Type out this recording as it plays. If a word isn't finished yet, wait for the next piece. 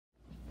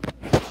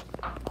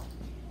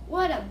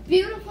What a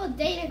beautiful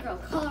day to grow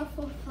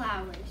colorful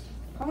flowers.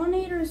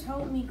 Pollinators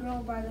help me grow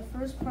by the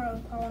first part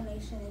of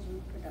pollination is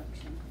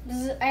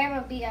reproduction. I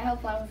am a bee. I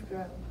help flowers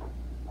grow.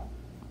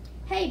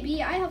 Hey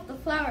bee, I help the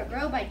flower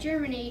grow by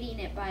germinating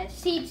it by a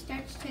seed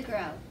starts to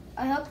grow.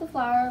 I help the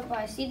flower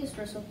by seed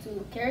dispersal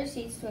to carry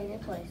seeds to a new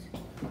place.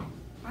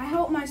 I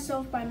help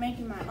myself by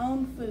making my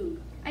own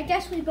food. I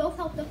guess we both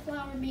help the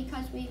flower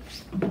because we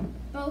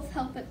both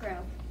help it grow.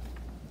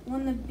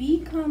 When the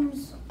bee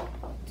comes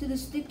to the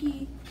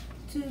sticky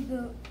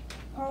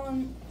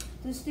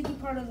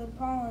part of the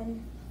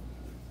pollen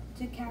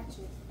to catch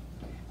it.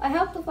 I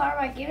help the flower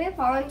by giving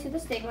pollen to the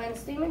stigma, and the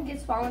stigma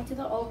gives pollen to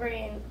the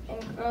ovary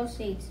and grows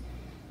seeds,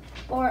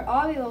 or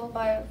ovule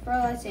by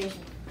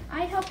fertilization.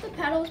 I help the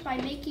petals by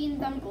making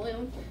them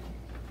bloom,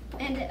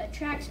 and it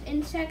attracts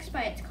insects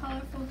by its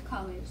colorful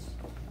colors.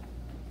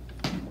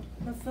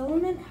 The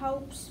filament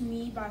helps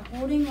me by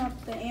holding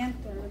up the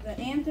anther. The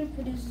anther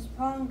produces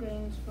pollen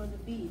grains for the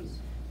bees.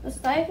 The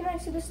style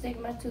connects to the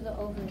stigma to the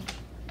ovary.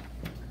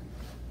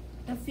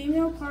 The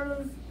female part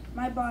of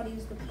my body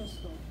is the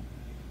pistil.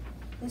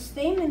 The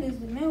stamen is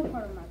the male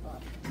part of my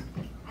body.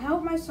 I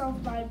help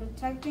myself by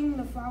protecting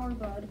the flower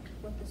bud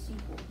with the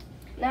sepal.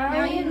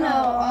 Now you know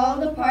all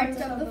the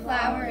parts of the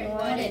flower and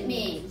what it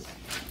means.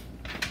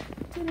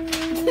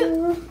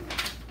 Ta-da!